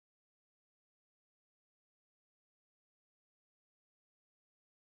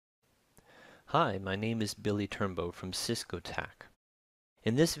Hi, my name is Billy Turnbow from Cisco Tech.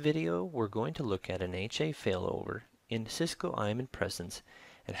 In this video, we're going to look at an HA failover in Cisco IM Presence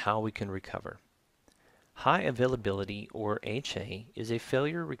and how we can recover. High availability, or HA, is a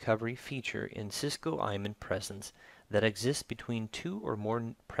failure recovery feature in Cisco IM Presence that exists between two or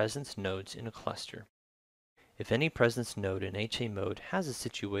more presence nodes in a cluster. If any presence node in HA mode has a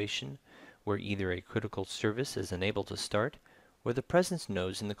situation where either a critical service is unable to start or the presence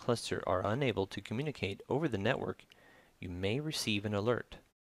nodes in the cluster are unable to communicate over the network, you may receive an alert.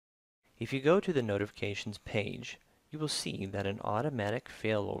 If you go to the notifications page, you will see that an automatic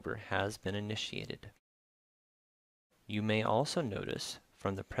failover has been initiated. You may also notice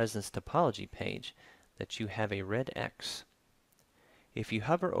from the presence topology page that you have a red X. If you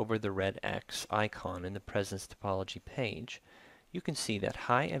hover over the red X icon in the presence topology page, you can see that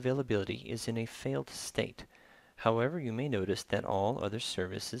high availability is in a failed state. However, you may notice that all other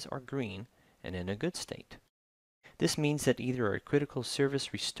services are green and in a good state. This means that either a critical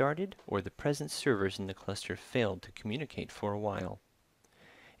service restarted or the present servers in the cluster failed to communicate for a while.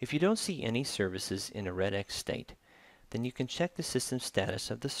 If you don't see any services in a red X state, then you can check the system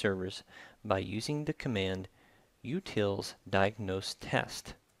status of the servers by using the command utils diagnose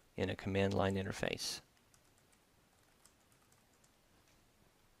test in a command line interface.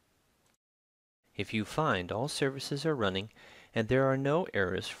 If you find all services are running and there are no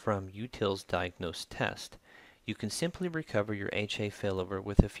errors from utils diagnose test, you can simply recover your HA failover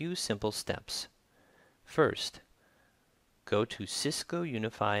with a few simple steps. First, go to Cisco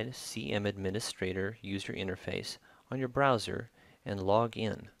Unified CM Administrator user interface on your browser and log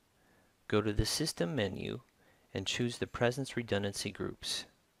in. Go to the System menu and choose the Presence Redundancy Groups.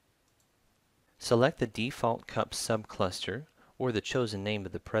 Select the default CUP subcluster or the chosen name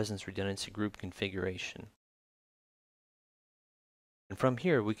of the Presence Redundancy Group configuration. And from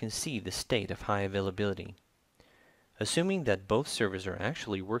here we can see the state of high availability. Assuming that both servers are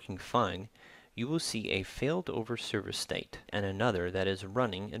actually working fine, you will see a failed over service state and another that is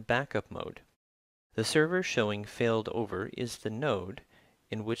running in backup mode. The server showing failed over is the node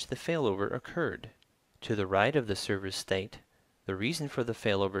in which the failover occurred. To the right of the server's state, the reason for the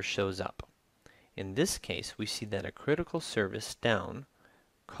failover shows up. In this case, we see that a critical service down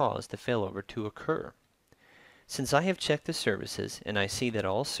caused the failover to occur. Since I have checked the services and I see that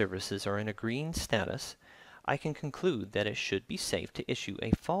all services are in a green status, I can conclude that it should be safe to issue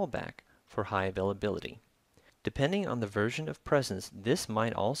a fallback for high availability. Depending on the version of Presence, this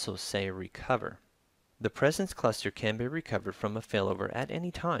might also say recover. The Presence cluster can be recovered from a failover at any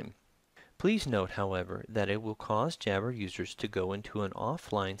time. Please note, however, that it will cause Jabber users to go into an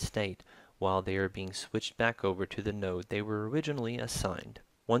offline state while they are being switched back over to the node they were originally assigned.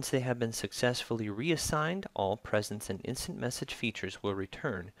 Once they have been successfully reassigned, all presence and instant message features will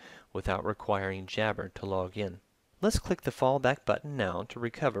return without requiring Jabber to log in. Let's click the fallback button now to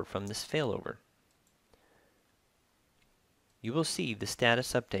recover from this failover. You will see the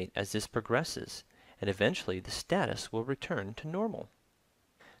status update as this progresses, and eventually the status will return to normal.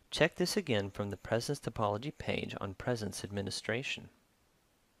 Check this again from the Presence Topology page on Presence Administration.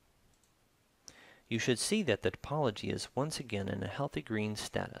 You should see that the topology is once again in a healthy green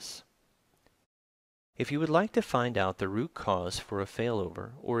status. If you would like to find out the root cause for a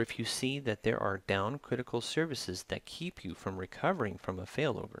failover, or if you see that there are down critical services that keep you from recovering from a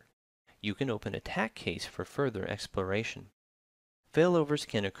failover, you can open attack case for further exploration. Failovers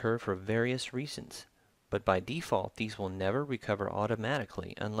can occur for various reasons, but by default these will never recover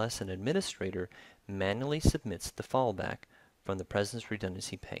automatically unless an administrator manually submits the fallback from the Presence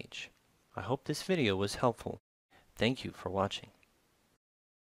Redundancy page. I hope this video was helpful. Thank you for watching.